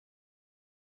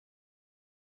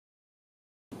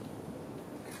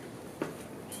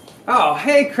Oh,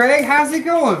 hey Craig, how's it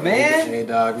going, man? Hey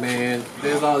dog, man.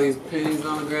 There's all these pennies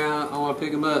on the ground. I want to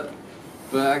pick them up.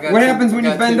 But I got what happens when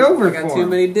you bend over for I got too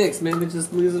many dicks, man. They're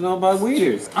just losing all my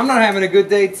weeders. I'm not having a good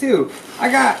day too.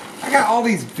 I got all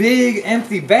these big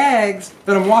empty bags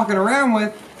that I'm walking around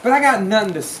with, but I got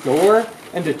nothing to store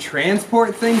and to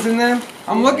transport things in them.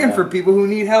 I'm looking for people who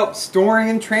need help storing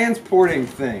and transporting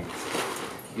things.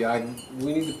 Yeah,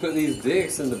 we need to put these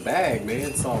dicks in the bag,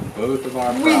 man. Solve both of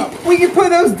our problems. We can put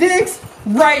those dicks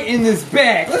right in this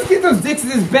bag. Let's get those dicks in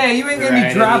this bag. You ain't gonna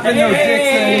be dropping those dicks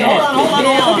anymore. Hold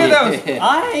on. Look at those.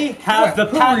 I have the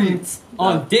patent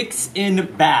on dicks in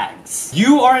bags.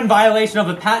 You are in violation of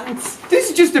the patent. This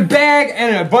is just a bag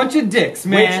and a bunch of dicks,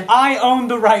 man. Which I own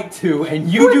the right to, and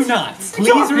you do not.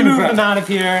 Please remove them out of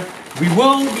here. We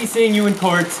will be seeing you in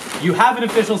court. You have an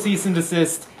official cease and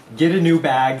desist. Get a new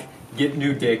bag. Get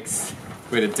new dicks.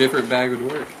 Wait, a different bag would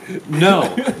work? No,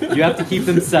 you have to keep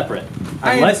them separate.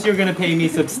 Unless you're gonna pay me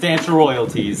substantial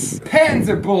royalties. Patents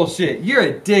are bullshit. You're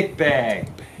a dick bag.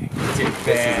 Dick bag.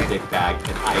 This is a dick bag,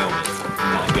 and I own it,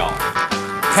 not y'all.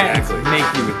 Patents make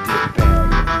you a dick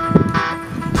bag.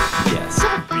 Yes.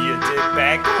 Don't be a dick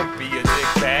bag. Don't be a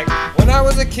dick bag. When I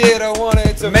was a kid, I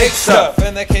wanted to make stuff,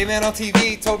 and the caveman on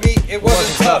TV told me it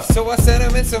wasn't tough. So I sent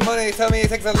him in some money, tell me it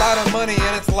takes a lot of money,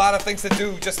 and it's a lot of things to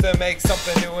do just to make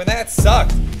something new, and that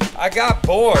sucked. I got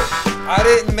bored. I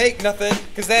didn't make nothing,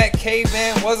 cause that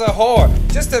caveman was a whore.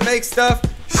 Just to make stuff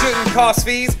shouldn't cost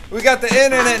fees. We got the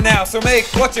internet now, so make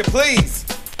what you please.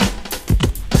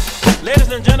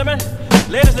 Ladies and gentlemen,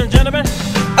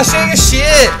 I share your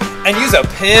shit and use a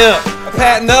pimp. A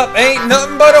patent up ain't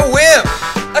nothing but a wimp.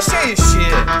 I share your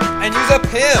shit and use a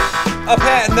pimp. A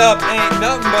patent up ain't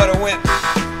nothing but a wimp.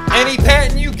 Any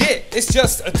patent you get, it's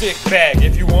just a dick bag.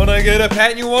 If you wanna get a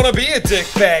patent, you wanna be a dick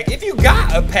bag. If you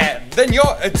got a patent, then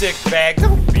you're a dick bag.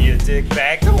 Don't be a dick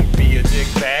bag, don't be a dick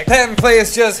bag. Patent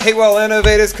players just hate while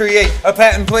innovators create. A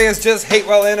patent players just hate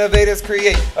while innovators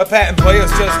create. A patent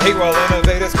players just hate while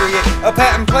innovators create. A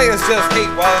patent players just hate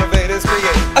while innovators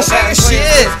create. I share your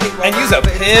shit and use a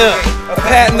pimp. A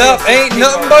patent up ain't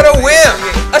nothing but a wimp.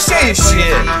 I share your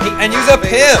shit and use a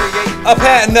pimp. A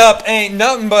patent up ain't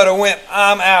nothing but a wimp.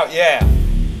 I'm out, yeah.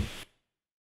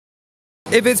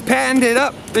 If it's patented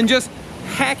up, then just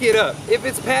hack it up. If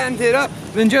it's patented up,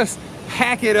 then just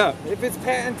hack it up. If it's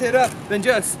patented up, then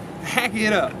just hack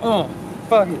it up. Oh,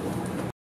 fuck it.